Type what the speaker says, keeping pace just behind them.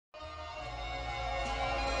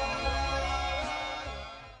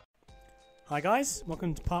Hi guys,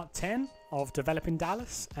 welcome to part 10 of Developing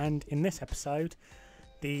Dallas, and in this episode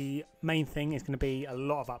the main thing is going to be a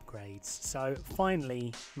lot of upgrades. So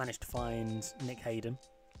finally managed to find Nick Hayden.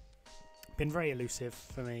 Been very elusive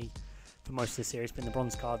for me for most of the series, been the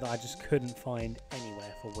bronze card that I just couldn't find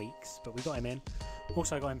anywhere for weeks, but we got him in.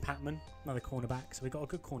 Also got in Patman, another cornerback, so we got a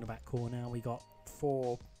good cornerback core now. We got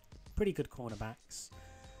 4 pretty good cornerbacks,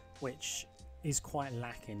 which is quite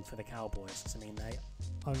lacking for the Cowboys. I mean, they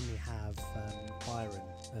only have Byron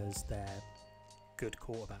as their good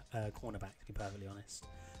cornerback, to be perfectly honest.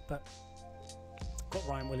 But got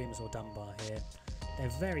Ryan Williams or Dunbar here. They're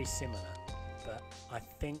very similar, but I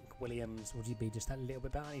think Williams would be just a little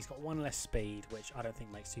bit better. He's got 1 less speed, which I don't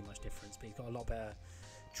think makes too much difference, but he's got a lot better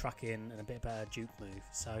trucking and a bit better juke move.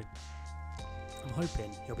 So I'm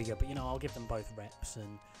hoping he'll be good. But I'll give them both reps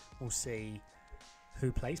and we'll see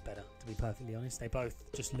who plays better, to be perfectly honest. They both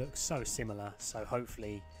just look so similar, so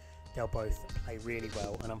hopefully they'll both play really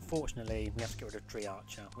well. And unfortunately we have to get rid of Dre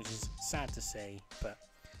Archer, which is sad to see, but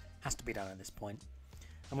has to be done at this point.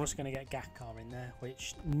 I'm also going to get Gakar in there,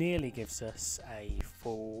 which nearly gives us a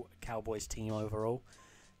full Cowboys team overall.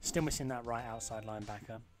 Still missing that right outside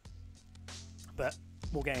linebacker, but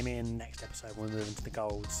we'll get him in next episode when we move into the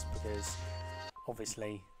golds, because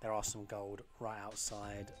obviously there are some gold right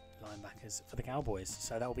outside linebackers for the Cowboys.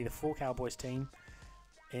 So that will be the full Cowboys team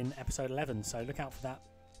in episode 11, so look out for that.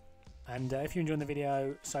 And if you're enjoying the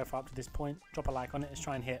video so far up to this point, drop a like on it. Let's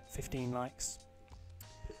try and hit 15 likes.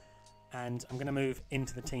 And I'm going to move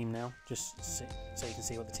into the team now, just so you can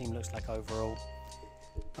see what the team looks like overall.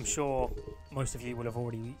 I'm sure most of you will have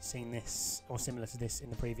already seen this or similar to this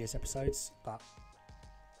in the previous episodes, but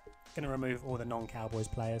I'm going to remove all the non-Cowboys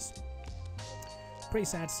players. Pretty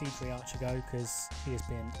sad to see Dre Archer go, because he has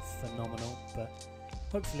been phenomenal, but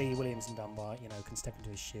hopefully Williams and Dunbar, can step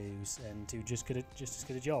into his shoes and do just as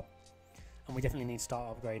good a job. And we definitely need to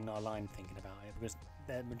start upgrading our line, thinking about it, because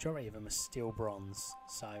the majority of them are still bronze,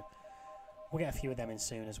 so we'll get a few of them in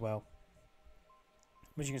soon as well.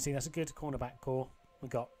 As you can see, that's a good cornerback core. We've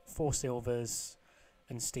got 4 silvers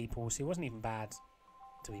and steeples. He wasn't even bad,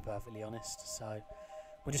 to be perfectly honest, so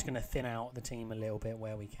we're just going to thin out the team a little bit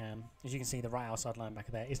where we can. As you can see, the right outside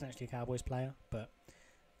linebacker there isn't actually a Cowboys player, but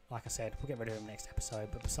like I said, we'll get rid of him next episode.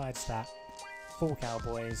 But besides that, full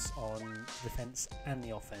Cowboys on defense and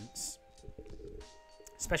the offense.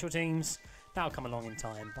 Special teams, that'll come along in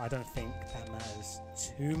time, but I don't think that matters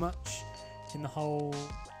too much in the whole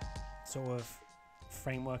sort of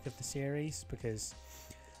framework of the series, because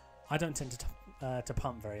I don't tend to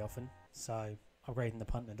punt very often, so upgrading the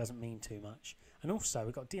punter doesn't mean too much. And also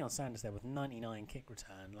we've got Deion Sanders there with 99 kick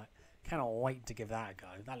return. Like, cannot wait to give that a go.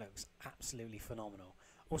 That looks absolutely phenomenal.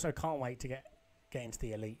 Also can't wait to get into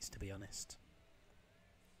the elites, to be honest,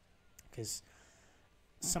 because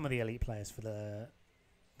some of the elite players for the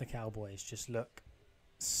Cowboys just look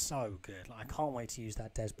so good. Like, I can't wait to use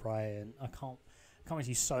that Dez Bryant. I can't wait to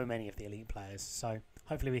use so many of the elite players. So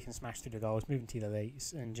hopefully we can smash through the goals, move into the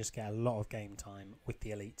elites, and just get a lot of game time with the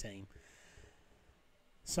elite team.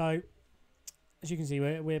 So as you can see,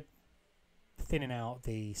 we're thinning out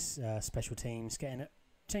these special teams,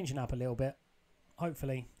 changing up a little bit.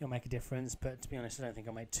 Hopefully it'll make a difference, but to be honest, I don't think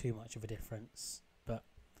it'll make too much of a difference. But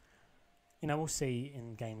we'll see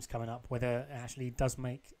in games coming up whether it actually does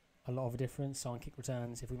make a lot of a difference. So on kick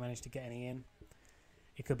returns, if we manage to get any in,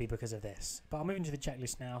 it could be because of this. But I'll move into the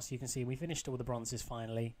checklist now, so you can see we finished all the bronzes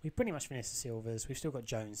finally. We've pretty much finished the silvers. We've still got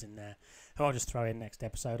Jones in there, who I'll just throw in next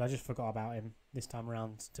episode. I just forgot about him this time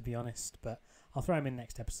around, to be honest, but I'll throw him in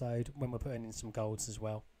next episode when we're putting in some golds as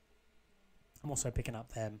well. I'm also picking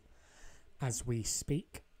up them as we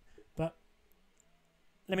speak. But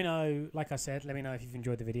let me know, like I said, let me know if you've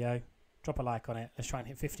enjoyed the video. Drop a like on it. Let's try and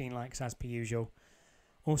hit 15 likes as per usual.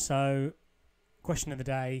 Also, question of the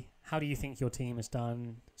day, how do you think your team has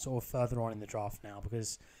done sort of further on in the draft now?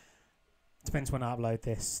 Because it depends when I upload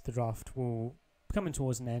this. The draft will be coming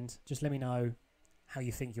towards an end. Just let me know how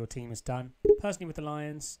you think your team has done. Personally, with the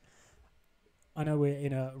Lions, I know we're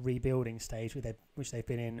in a rebuilding stage which they've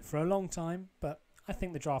been in for a long time, but I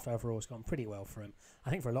think the draft overall has gone pretty well for them.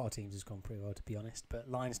 I think for a lot of teams it's gone pretty well, to be honest, but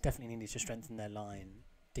Lions definitely needed to strengthen their line,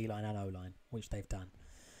 D-line and O-line, which they've done.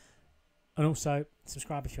 And also,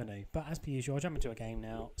 subscribe if you're new. But as per usual, I'll jump into a game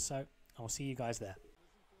now, so I'll see you guys there.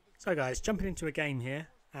 So guys, jumping into a game here,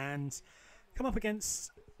 and come up against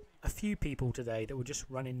a few people today that were just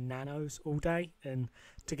running nanos all day, and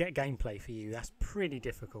to get gameplay for you, that's pretty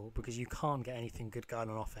difficult, because you can't get anything good going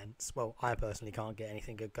on offense. Well, I personally can't get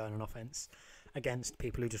anything good going on offense against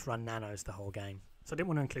people who just run nanos the whole game. So I didn't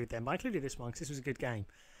want to include them, but I included this one because this was a good game.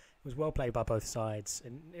 It was well played by both sides,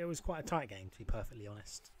 and it was quite a tight game, to be perfectly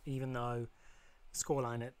honest. Even though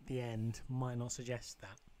scoreline at the end might not suggest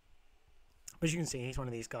that. But as you can see, he's one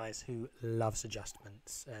of these guys who loves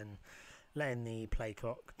adjustments and letting the play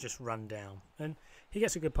clock just run down. And he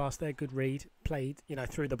gets a good pass there, good read, played,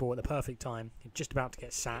 through the ball at the perfect time. Just about to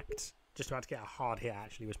get sacked, just about to get a hard hit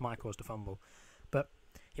actually, which might cause a fumble. But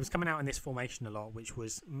he was coming out in this formation a lot, which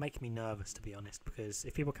was making me nervous, to be honest, because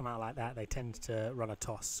if people come out like that, they tend to run a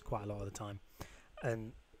toss quite a lot of the time.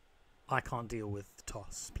 And I can't deal with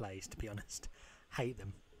toss plays, to be honest. Hate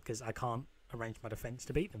them, because I can't arrange my defence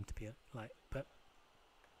to beat them, but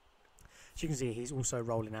as you can see, he's also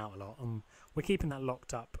rolling out a lot. We're keeping that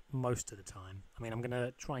locked up most of the time. I mean, I'm going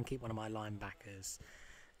to try and keep one of my linebackers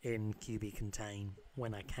in QB contain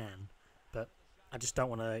when I can, but I just don't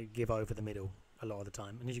want to give over the middle a lot of the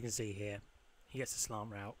time. And as you can see here, he gets a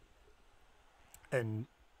slant route, and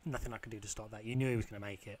nothing I could do to stop that. You knew he was going to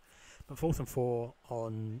make it. But 4th and 4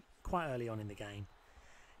 on quite early on in the game,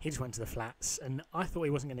 he just went to the flats, and I thought he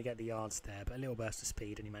wasn't going to get the yards there, but a little burst of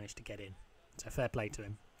speed, and he managed to get in. So fair play to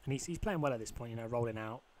him. And he's playing well at this point, rolling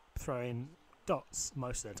out, throwing dots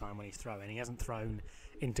most of the time when he's throwing. He hasn't thrown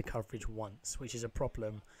into coverage once, which is a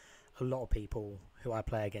problem. A lot of people who I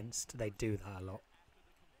play against, they do that a lot.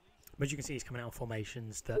 But you can see he's coming out in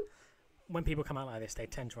formations that when people come out like this, they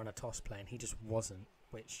tend to run a toss play, and he just wasn't,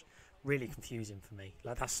 which really confusing for me.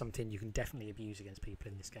 That's something you can definitely abuse against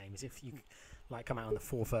people in this game, is if you come out on the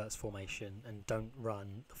 4 verts formation and don't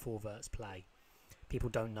run the 4 verts play. People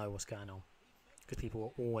don't know what's going on, because people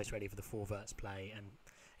are always ready for the 4 verts play, and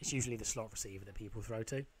it's usually the slot receiver that people throw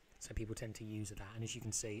to, so people tend to use that. And as you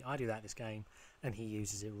can see, I do that this game, and he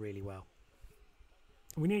uses it really well.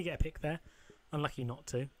 We need to get a pick there, unlucky not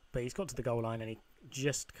to, but he's got to the goal line and he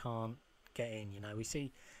just can't get in. We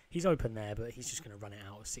see he's open there, but he's just going to run it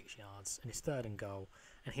out of 6 yards, and it's 3rd and goal,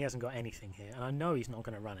 and he hasn't got anything here. And I know he's not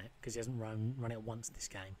going to run it because he hasn't run it once this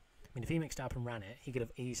game. I mean, if he mixed up and ran it, he could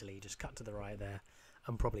have easily just cut to the right there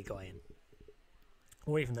and probably got in.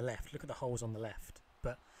 Or even the left. Look at the holes on the left.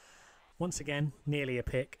 But once again, nearly a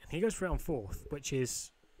pick. And he goes for it on 4th, which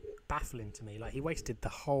is baffling to me. He wasted the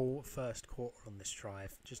whole first quarter on this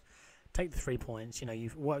drive. Just take the 3 points.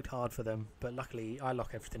 You've worked hard for them. But luckily, I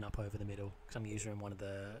lock everything up over the middle because I'm using one of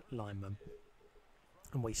the linemen.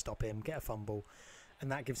 And we stop him, get a fumble.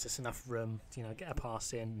 And that gives us enough room to, get a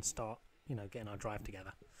pass in and start, getting our drive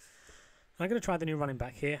together. And I'm going to try the new running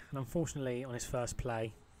back here. And unfortunately, on his first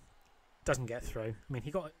play, doesn't get through. I mean,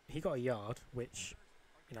 he got a yard, which,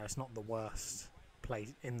 it's not the worst play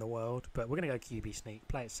in the world, but we're going to go QB sneak,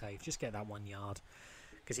 play it safe, just get that 1 yard,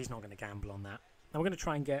 because he's not going to gamble on that. And we're going to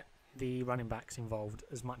try and get the running backs involved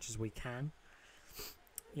as much as we can,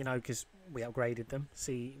 because we upgraded them,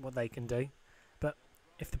 see what they can do. But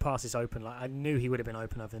if the pass is open, I knew he would have been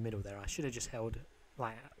open over the middle there. I should have just held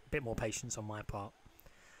a bit more patience on my part,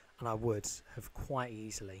 and I would have quite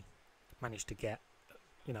easily managed to get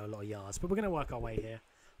a lot of yards. But we're going to work our way here.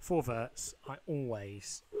 4 verts, I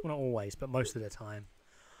always, well, not always, but most of the time,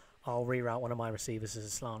 I'll reroute one of my receivers as a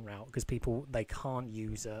slant route, because people, they can't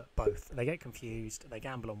use both. They get confused, they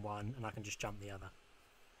gamble on one, and I can just jump the other.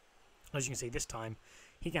 As you can see, this time,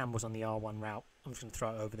 he gambles on the R1 route. I'm just going to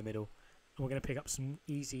throw it over the middle, and we're going to pick up some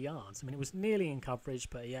easy yards. I mean, it was nearly in coverage,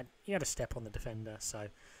 but he had a step on the defender, so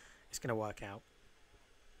it's going to work out.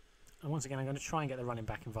 And once again, I'm going to try and get the running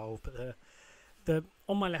back involved, but the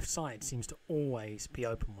on my left side seems to always be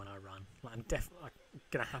open when I run. I'm definitely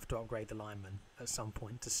going to have to upgrade the lineman at some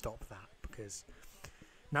point to stop that, because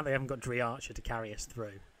now they haven't got Dre Archer to carry us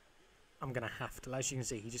through, I'm going to have to. As you can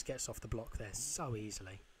see, he just gets off the block there so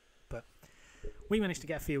easily. But we managed to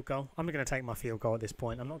get a field goal. I'm going to take my field goal at this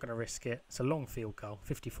point. I'm not going to risk it. It's a long field goal,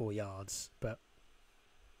 54 yards, but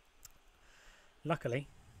luckily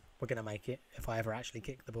we're going to make it if I ever actually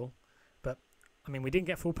kick the ball. But I mean, we didn't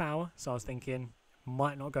get full power, so I was thinking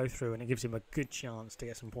might not go through, and it gives him a good chance to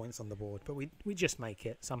get some points on the board. But we just make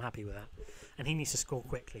it, so I'm happy with that. And he needs to score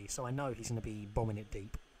quickly, so I know he's going to be bombing it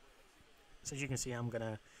deep. So as you can see, I'm going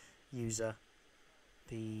to use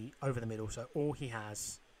the over the middle, so all he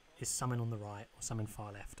has is someone on the right or someone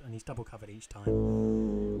far left, and he's double covered each time.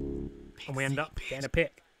 And we end up getting a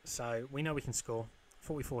pick, so we know we can score.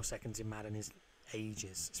 44 seconds in Madden is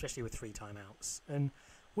ages, especially with 3 timeouts. And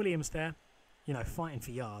Williams there, fighting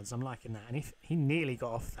for yards. I'm liking that. And if he nearly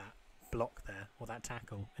got off that block there, or that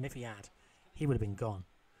tackle, and if he had, he would have been gone.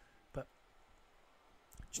 But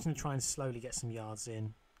just going to try and slowly get some yards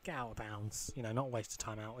in, get out of bounds, not waste a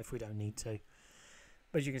timeout if we don't need to.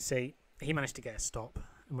 But as you can see, he managed to get a stop,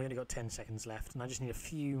 and we only got 10 seconds left, and I just need a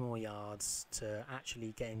few more yards to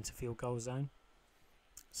actually get into field goal zone.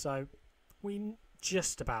 So we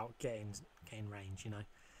just about get in range,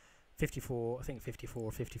 54, I think 54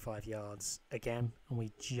 or 55 yards again, and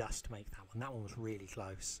we just make that one. That one was really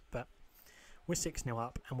close, but we're 6-0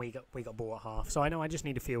 up, and we got ball at half. So I know I just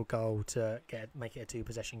need a field goal to make it a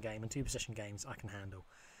 2-possession game, and 2-possession games I can handle.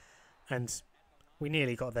 And we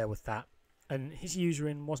nearly got there with that. And his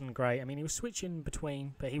usering wasn't great. I mean, he was switching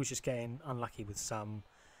between, but he was just getting unlucky with some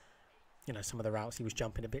of the routes. He was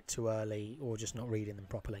jumping a bit too early or just not reading them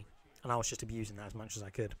properly. And I was just abusing that as much as I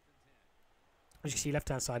could. As you can see,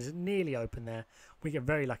 left-hand side is nearly open there. We get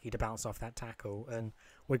very lucky to bounce off that tackle, and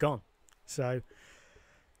we're gone. So,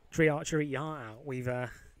 Tree Archer, eat your heart out. We've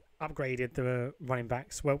upgraded the running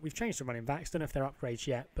backs. Well, we've changed the running backs. Don't know if they're upgrades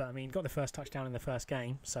yet, but, I mean, got the first touchdown in the first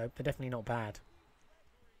game, so they're definitely not bad.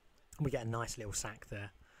 We get a nice little sack there.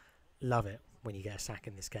 Love it when you get a sack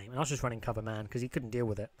in this game. And I was just running cover man because he couldn't deal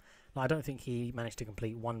with it. Like, I don't think he managed to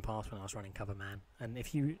complete one pass when I was running cover man. And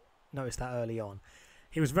if you noticed that early on,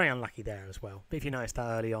 he was very unlucky there as well. But if you noticed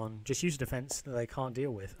that early on, just use a defence that they can't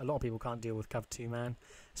deal with. A lot of people can't deal with cover 2 man,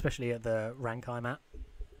 especially at the rank I'm at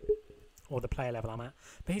or the player level I'm at.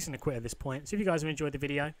 But he's going to quit at this point. So if you guys have enjoyed the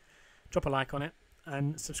video, drop a like on it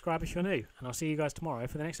and subscribe if you're new. And I'll see you guys tomorrow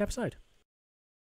for the next episode.